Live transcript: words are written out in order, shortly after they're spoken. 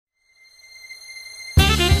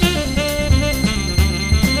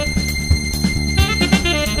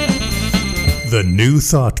The New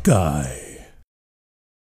Thought Guy.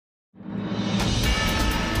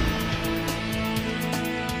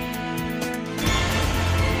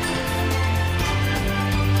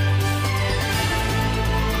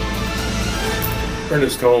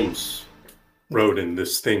 Ernest Holmes wrote in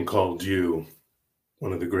this thing called You,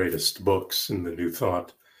 one of the greatest books in the New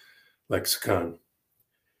Thought lexicon.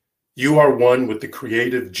 You are one with the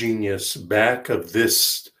creative genius back of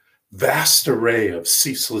this vast array of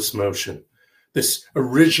ceaseless motion, this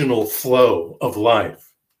original flow of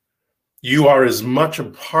life. You are as much a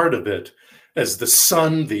part of it as the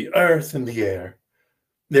sun, the earth, and the air.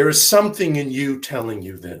 There is something in you telling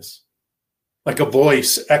you this, like a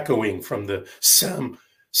voice echoing from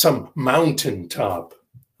some mountaintop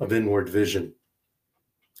of inward vision,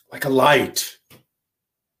 like a light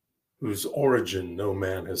whose origin no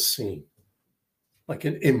man has seen, like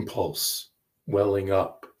an impulse welling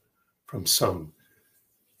up from some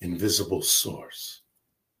invisible source.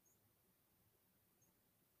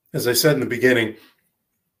 As I said in the beginning,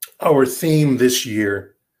 our theme this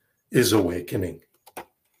year is awakening.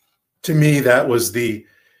 To me, that was the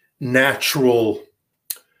natural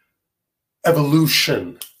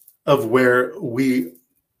evolution of where we,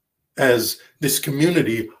 as this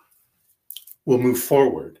community, will move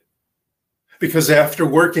forward. Because after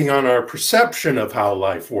working on our perception of how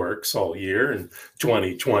life works all year in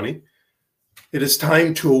 2020, it is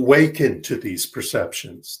time to awaken to these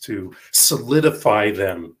perceptions, to solidify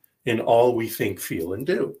them in all we think, feel, and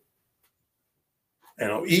do.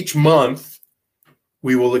 And each month,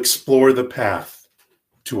 we will explore the path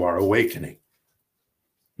to our awakening.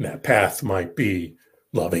 And that path might be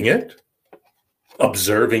loving it,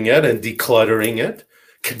 observing it and decluttering it,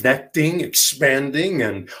 connecting, expanding,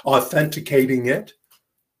 and authenticating it,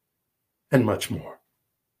 and much more.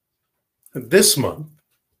 And this month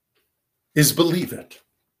is Believe It.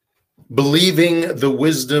 Believing the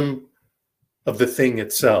wisdom of the thing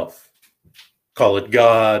itself. Call it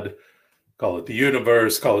God, call it the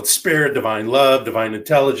universe, call it spirit, divine love, divine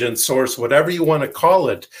intelligence, source, whatever you want to call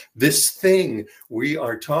it. This thing we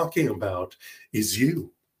are talking about is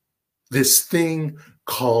you. This thing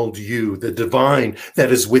called you, the divine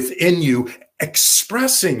that is within you,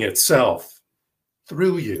 expressing itself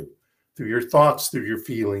through you, through your thoughts, through your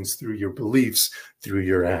feelings, through your beliefs, through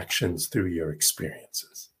your actions, through your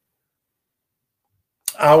experiences.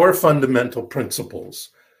 Our fundamental principles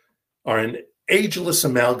are an ageless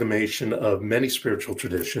amalgamation of many spiritual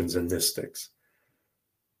traditions and mystics.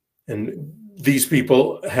 And these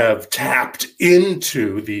people have tapped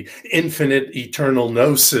into the infinite eternal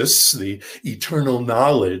gnosis, the eternal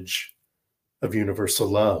knowledge of universal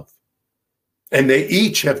love. And they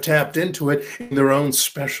each have tapped into it in their own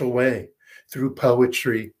special way, through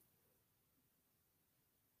poetry,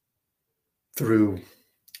 through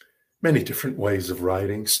many different ways of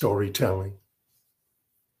writing, storytelling.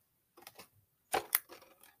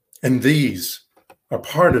 And these are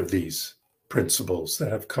part of these principles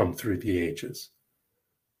that have come through the ages.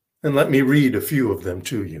 And let me read a few of them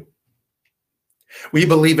to you. We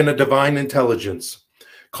believe in a divine intelligence.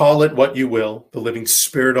 Call it what you will, the living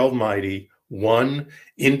Spirit Almighty, one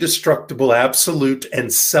indestructible, absolute,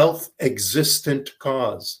 and self-existent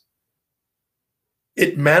cause.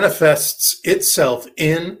 It manifests itself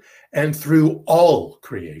in and through all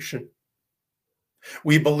creation.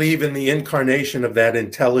 We believe in the incarnation of that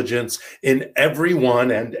intelligence in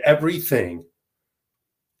everyone and everything,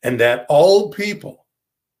 and that all people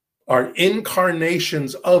are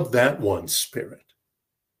incarnations of that one spirit.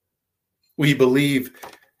 We believe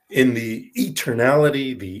in the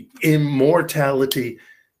eternality, the immortality,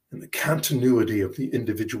 and the continuity of the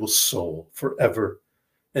individual soul forever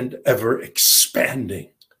and ever expanding,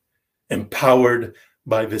 empowered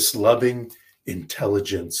by this loving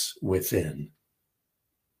intelligence within.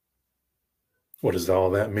 What does all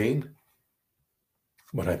that mean?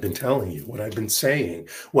 What I've been telling you, what I've been saying,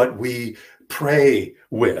 what we pray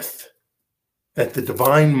with, that the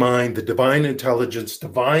divine mind, the divine intelligence,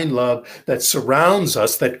 divine love that surrounds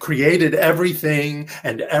us, that created everything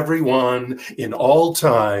and everyone in all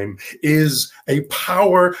time, is a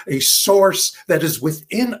power, a source that is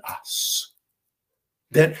within us,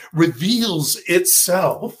 that reveals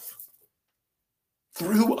itself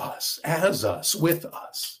through us, as us, with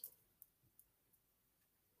us.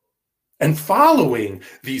 And following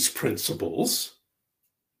these principles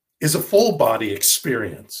is a full body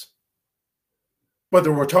experience.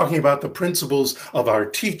 Whether we're talking about the principles of our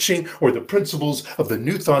teaching or the principles of the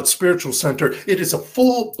New Thought Spiritual Center, it is a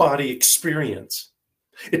full body experience.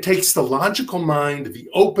 It takes the logical mind, the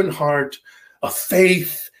open heart, a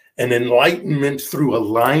faith, an enlightenment through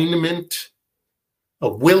alignment, a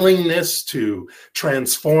willingness to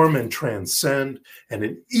transform and transcend, and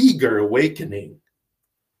an eager awakening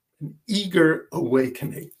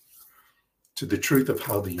to the truth of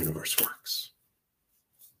how the universe works.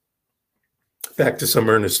 Back to some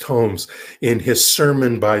Ernest Holmes. In his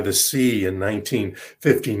Sermon by the Sea in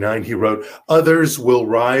 1959, he wrote, "Others will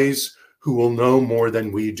rise who will know more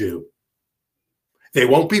than we do. They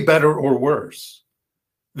won't be better or worse.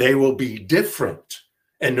 They will be different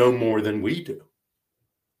and know more than we do."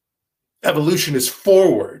 Evolution is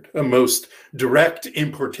forward, a most direct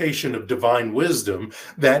importation of divine wisdom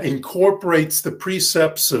that incorporates the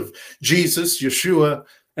precepts of Jesus, Yeshua,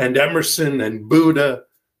 and Emerson, and Buddha,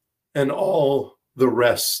 and all the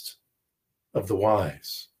rest of the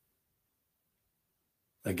wise.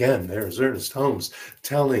 Again, there's Ernest Holmes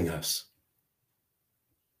telling us,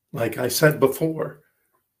 like I said before,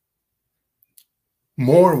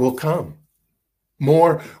 more will come.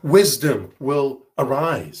 More wisdom will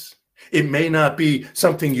arise. It may not be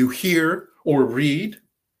something you hear or read,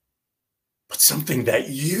 but something that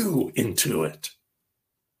you intuit.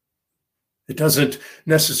 It doesn't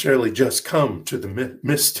necessarily just come to the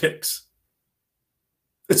mystics.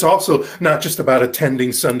 It's also not just about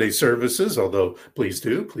attending Sunday services, although please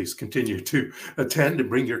continue to attend and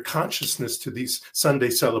bring your consciousness to these Sunday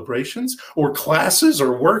celebrations, or classes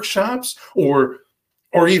or workshops, or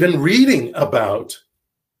even reading about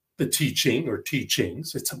the teaching or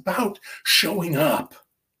teachings. It's about showing up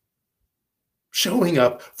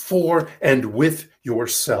for and with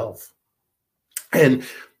yourself, and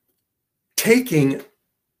taking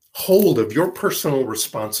hold of your personal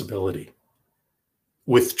responsibility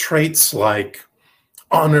with traits like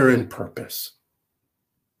honor and purpose.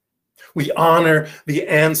 We honor the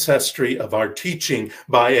ancestry of our teaching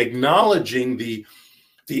by acknowledging the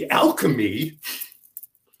alchemy,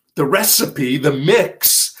 the recipe, the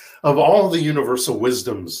mix of all the universal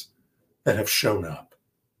wisdoms that have shown up,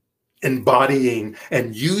 embodying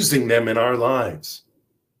and using them in our lives.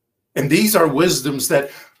 And these are wisdoms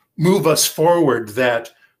that move us forward,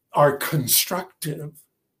 that are constructive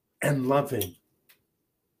and loving.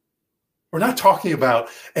 We're not talking about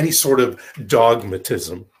any sort of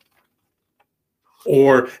dogmatism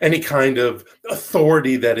or any kind of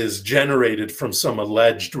authority that is generated from some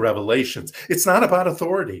alleged revelations. It's not about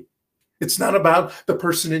authority. It's not about the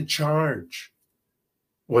person in charge,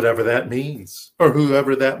 whatever that means, or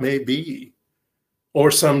whoever that may be,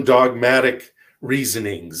 or some dogmatic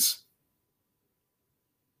reasonings.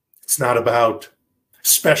 It's not about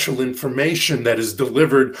special information that is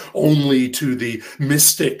delivered only to the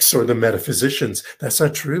mystics or the metaphysicians. That's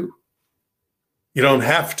not true. You don't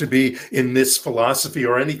have to be in this philosophy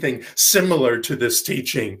or anything similar to this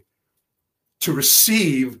teaching to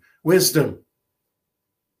receive wisdom.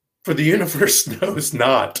 For the universe knows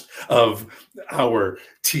not of our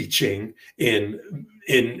teaching in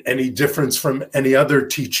any difference from any other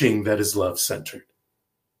teaching that is love-centered.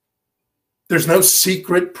 There's no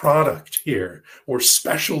secret product here, or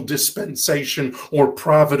special dispensation, or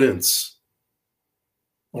providence,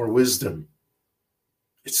 or wisdom.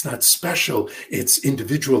 It's not special, it's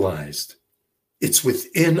individualized. It's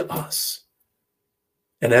within us.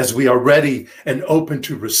 And as we are ready and open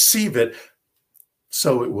to receive it,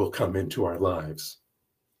 so it will come into our lives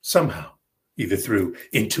somehow, either through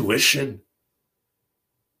intuition,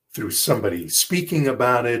 through somebody speaking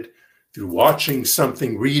about it, through watching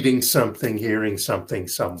something, reading something, hearing something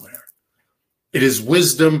somewhere. It is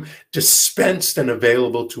wisdom dispensed and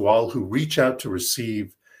available to all who reach out to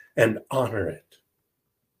receive and honor it.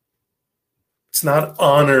 It's not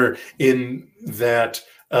honor in that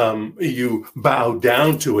you bow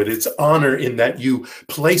down to it. It's honor in that you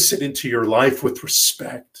place it into your life with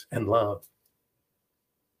respect and love.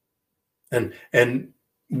 And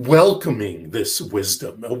welcoming this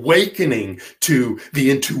wisdom, awakening to the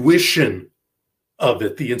intuition of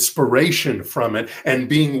it, the inspiration from it, and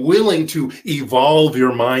being willing to evolve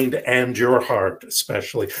your mind and your heart,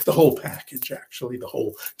 especially the whole package, actually, the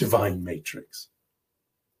whole divine matrix.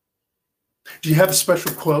 Do you have a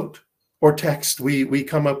special quote or text? We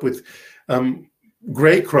come up with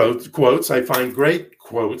great quotes. I find great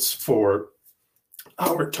quotes for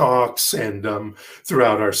our talks and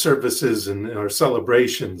throughout our services and our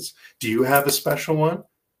celebrations. Do you have a special one?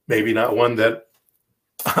 Maybe not one that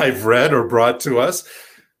I've read or brought to us.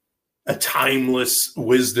 A timeless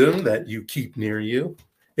wisdom that you keep near you.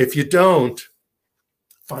 If you don't,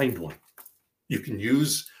 find one. You can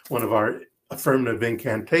use one of our affirmative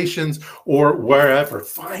incantations or wherever.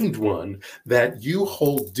 Find one that you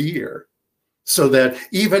hold dear, so that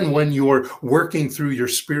even when you're working through your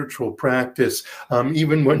spiritual practice,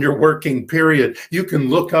 even when you're working, period, you can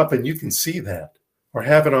look up and you can see that. or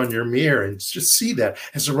have it on your mirror and just see that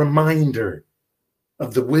as a reminder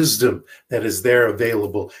of the wisdom that is there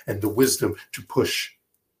available and the wisdom to push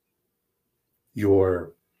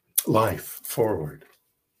your life forward.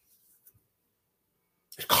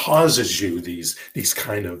 It causes you, these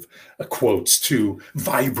kind of quotes, to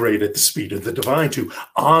vibrate at the speed of the divine, to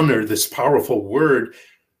honor this powerful word.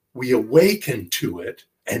 We awaken to it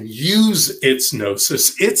and use its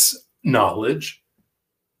gnosis, its knowledge,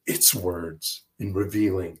 its words in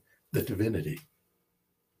revealing the divinity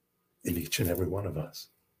in each and every one of us.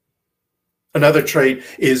 Another trait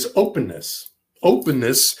is openness.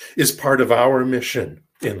 Openness is part of our mission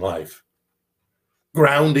in life.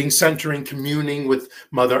 Grounding, centering, communing with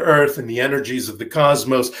Mother Earth and the energies of the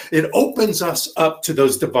cosmos, it opens us up to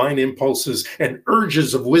those divine impulses and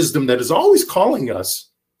urges of wisdom that is always calling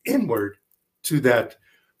us inward to that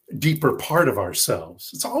deeper part of ourselves.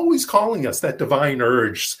 It's always calling us, that divine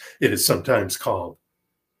urge, it is sometimes called.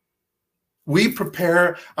 We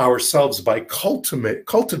prepare ourselves by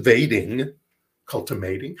cultivating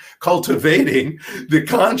the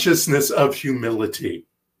consciousness of humility.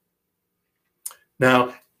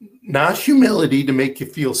 Now, not humility to make you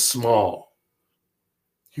feel small.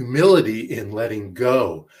 Humility in letting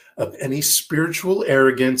go of any spiritual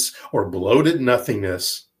arrogance or bloated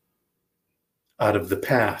nothingness out of the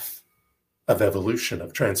path of evolution,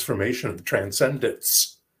 of transformation, of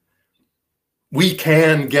transcendence. We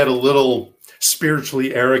can get a little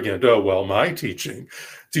spiritually arrogant. Oh, well, my teaching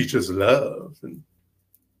teaches love. And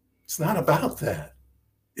it's not about that.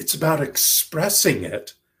 It's about expressing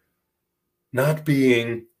it, not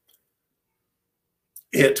being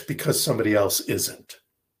it because somebody else isn't.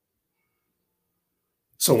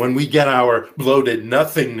 So when we get our bloated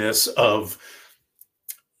nothingness out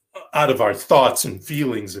of our thoughts and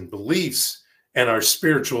feelings and beliefs and our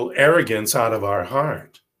spiritual arrogance out of our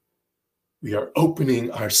heart, we are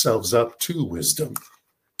opening ourselves up to wisdom,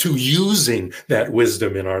 to using that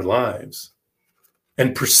wisdom in our lives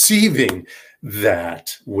and perceiving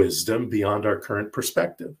that wisdom beyond our current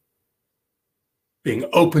perspective. Being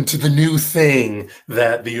open to the new thing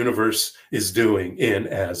that the universe is doing in,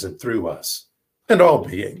 as, and through us, and all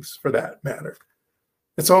beings for that matter.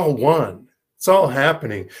 It's all one. It's all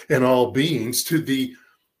happening in all beings to the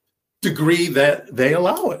degree that they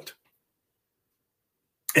allow it.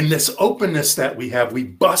 In this openness that we have, we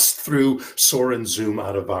bust through, soar and zoom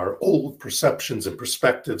out of our old perceptions and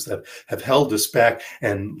perspectives that have held us back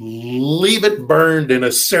and leave it burned in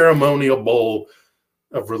a ceremonial bowl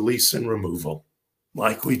of release and removal,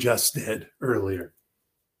 like we just did earlier.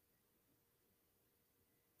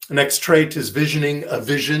 The next trait is visioning a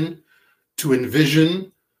vision, to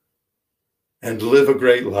envision and live a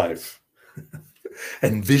great life.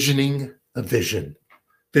 Envisioning a vision.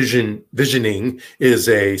 Visioning is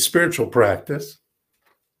a spiritual practice.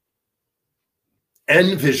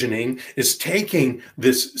 Envisioning is taking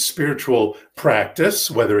this spiritual practice,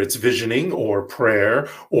 whether it's visioning or prayer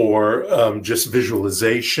or just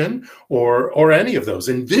visualization or any of those.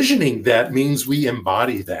 Envisioning that means we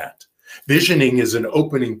embody that. Visioning is an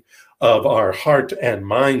opening of our heart and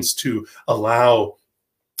minds to allow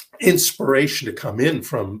inspiration to come in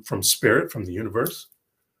from spirit, from the universe.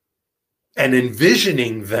 And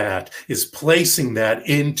envisioning that is placing that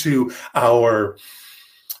into our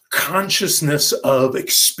consciousness of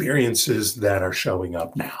experiences that are showing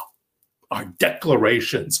up now. Our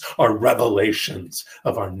declarations, our revelations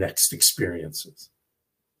of our next experiences.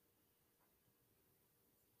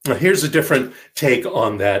 Now, here's a different take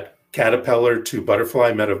on that caterpillar to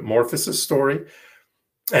butterfly metamorphosis story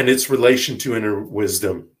and its relation to inner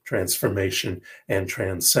wisdom, transformation, and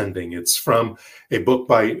transcending. It's from a book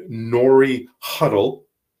by Nori Huddle,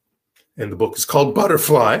 and the book is called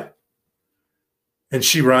Butterfly. And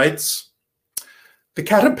she writes, the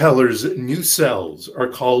caterpillar's new cells are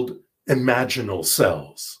called imaginal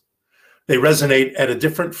cells. They resonate at a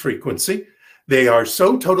different frequency. They are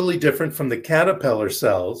so totally different from the caterpillar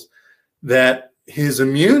cells that his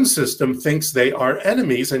immune system thinks they are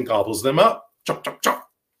enemies and gobbles them up. Chop, chop, chop.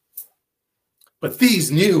 But these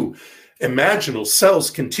new imaginal cells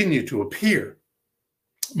continue to appear,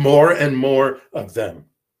 more and more of them.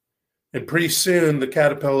 And pretty soon, the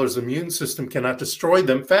caterpillar's immune system cannot destroy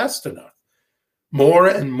them fast enough. More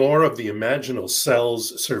and more of the imaginal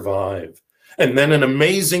cells survive. And then an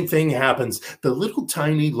amazing thing happens. The little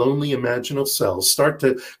tiny, lonely imaginal cells start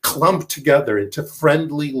to clump together into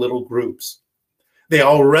friendly little groups. They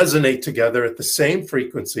all resonate together at the same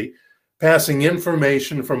frequency, passing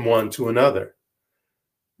information from one to another.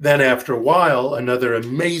 Then after a while, another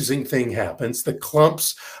amazing thing happens. The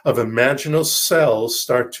clumps of imaginal cells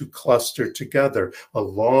start to cluster together, a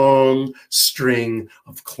long string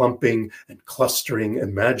of clumping and clustering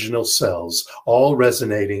imaginal cells, all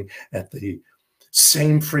resonating at the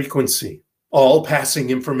same frequency, all passing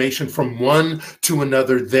information from one to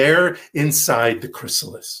another there inside the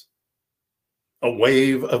chrysalis. A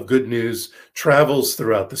wave of good news travels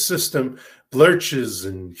throughout the system, lurches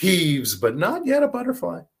and heaves, but not yet a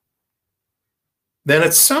butterfly. Then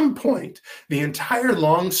at some point, the entire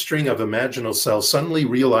long string of imaginal cells suddenly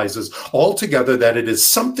realizes altogether that it is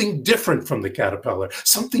something different from the caterpillar,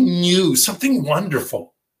 something new, something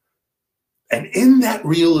wonderful. And in that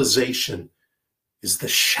realization is the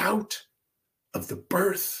shout of the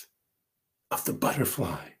birth of the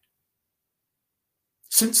butterfly.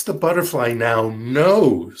 Since the butterfly now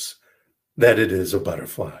knows that it is a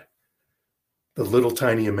butterfly, the little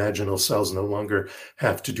tiny imaginal cells no longer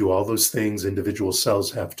have to do all those things individual cells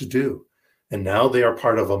have to do. And now they are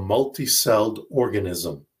part of a multi-celled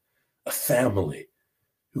organism, a family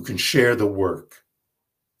who can share the work.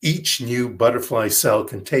 Each new butterfly cell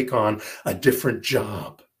can take on a different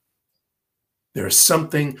job. There is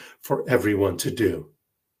something for everyone to do,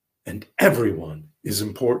 and everyone is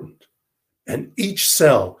important. And each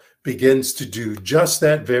cell begins to do just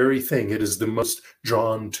that very thing it is the most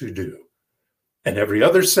drawn to do. And every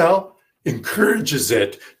other cell encourages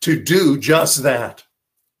it to do just that.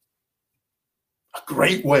 A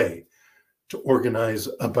great way to organize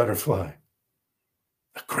a butterfly.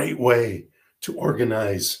 A great way to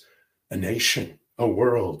organize a nation, a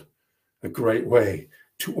world. A great way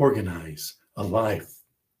to organize a life.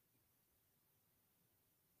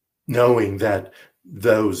 Knowing that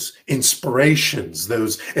those inspirations,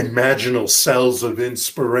 those imaginal cells of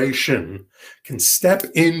inspiration can step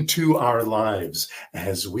into our lives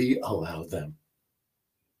as we allow them.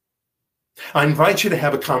 I invite you to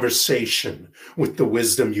have a conversation with the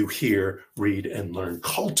wisdom you hear, read, and learn.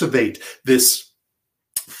 Cultivate this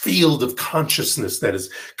field of consciousness that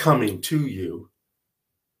is coming to you,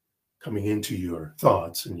 coming into your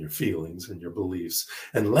thoughts and your feelings and your beliefs.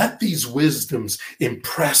 And let these wisdoms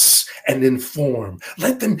impress and inform.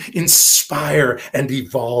 Let them inspire and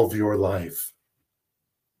evolve your life.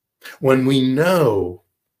 When we know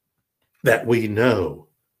that we know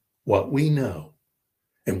what we know,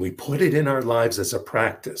 and we put it in our lives as a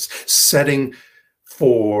practice, setting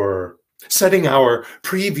our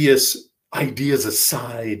previous ideas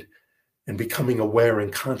aside and becoming aware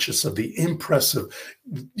and conscious of the impressive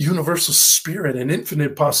universal spirit and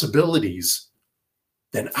infinite possibilities,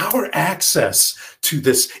 then our access to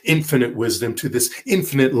this infinite wisdom, to this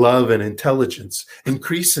infinite love and intelligence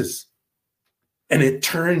increases. And it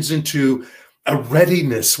turns into a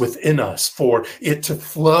readiness within us for it to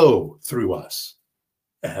flow through us,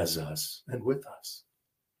 as us, and with us.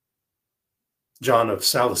 John of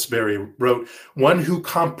Salisbury wrote, "One who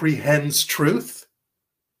comprehends truth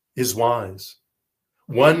is wise.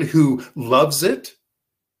 One who loves it,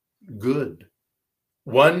 good.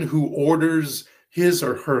 One who orders his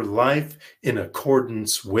or her life in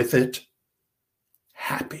accordance with it,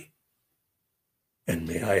 happy. And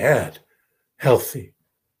may I add, healthy,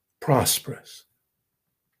 prosperous."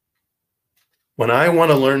 When I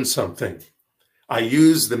want to learn something, I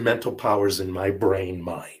use the mental powers in my brain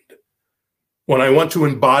mind. When I want to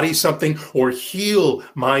embody something or heal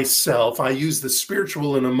myself, I use the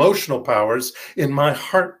spiritual and emotional powers in my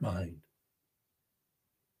heart mind.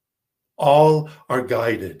 All are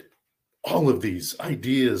guided. All of these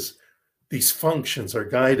ideas, these functions are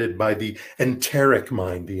guided by the enteric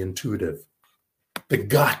mind, the intuitive. The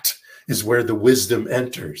gut is where the wisdom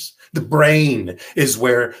enters. The brain is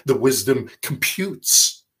where the wisdom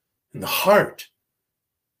computes. And the heart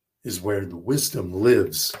is where the wisdom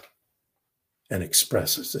lives and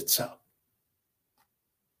expresses itself.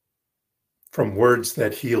 From Words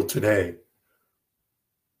That Heal Today,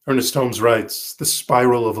 Ernest Holmes writes, "The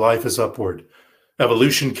spiral of life is upward.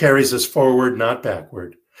 Evolution carries us forward, not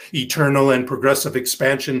backward. Eternal and progressive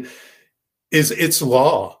expansion is its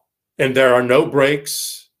law, and there are no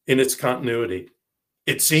breaks in its continuity.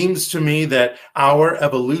 It seems to me that our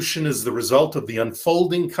evolution is the result of the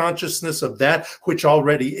unfolding consciousness of that which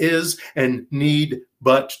already is and need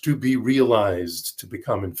but to be realized to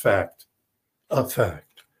become, in fact, a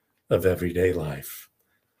fact of everyday life.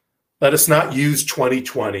 Let us not use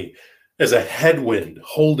 2020 as a headwind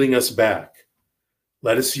holding us back.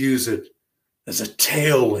 Let us use it as a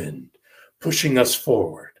tailwind pushing us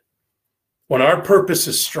forward. When our purpose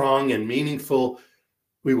is strong and meaningful,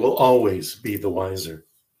 we will always be the wiser.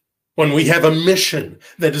 When we have a mission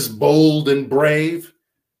that is bold and brave,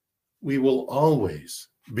 we will always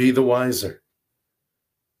be the wiser.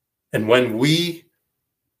 And when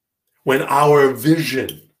our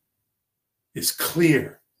vision is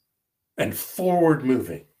clear and forward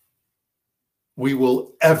moving, we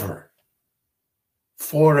will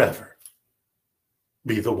forever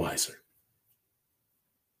be the wiser.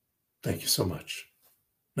 Thank you so much.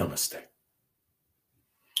 Namaste.